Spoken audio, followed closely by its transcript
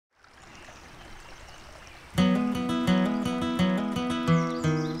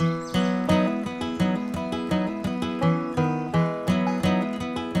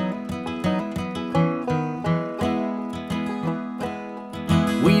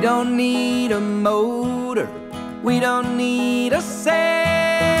We don't need a motor, we don't need a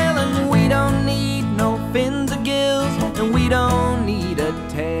sail, and we don't need no fins or gills, and we don't need a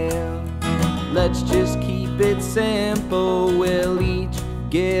tail. Let's just keep it simple, we'll each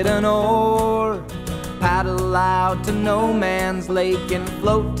get an oar, paddle out to no man's lake and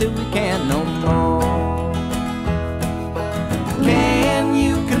float till we can't no more. Can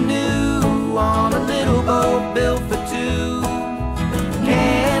you canoe on a little boat built for two?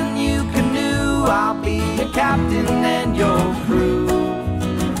 Can you canoe? I'll be your captain and your crew.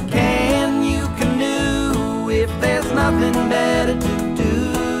 Can you canoe if there's nothing better to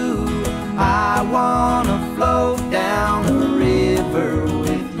do? I wanna float down the river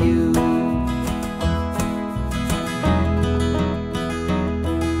with you.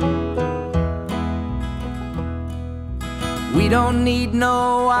 We don't need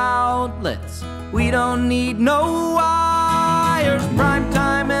no outlets, we don't need no wires.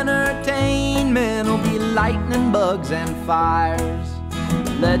 Primetime entertainment will be lightning, bugs, and fires.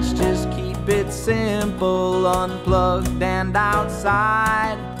 Let's just keep it simple, unplugged and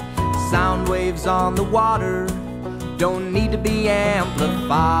outside. Sound waves on the water don't need to be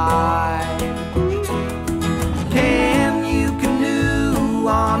amplified. Can you canoe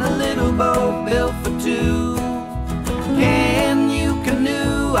on a little boat built for two? Can you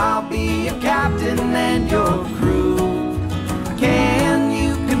canoe? I'll be your captain and your crew. Can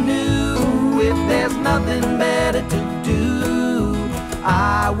you canoe if there's nothing better to do?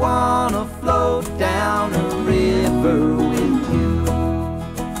 I wanna float down a river with you.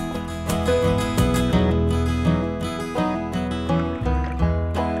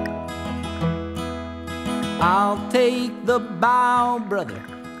 I'll take the bow, brother,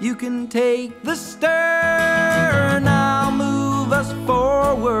 you can take the stern. I'll move us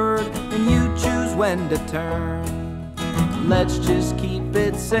forward and you choose when to turn. Let's just keep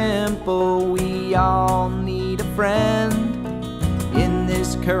it simple, we all need a friend in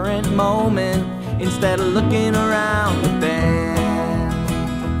this current moment, instead of looking around the bend.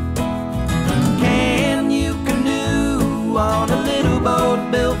 Can you canoe on a little boat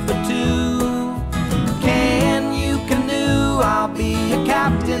built for two? Can you canoe? I'll be your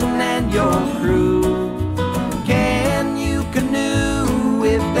captain and your crew. Can you canoe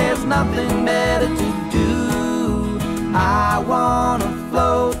if there's nothing better to do? I wanna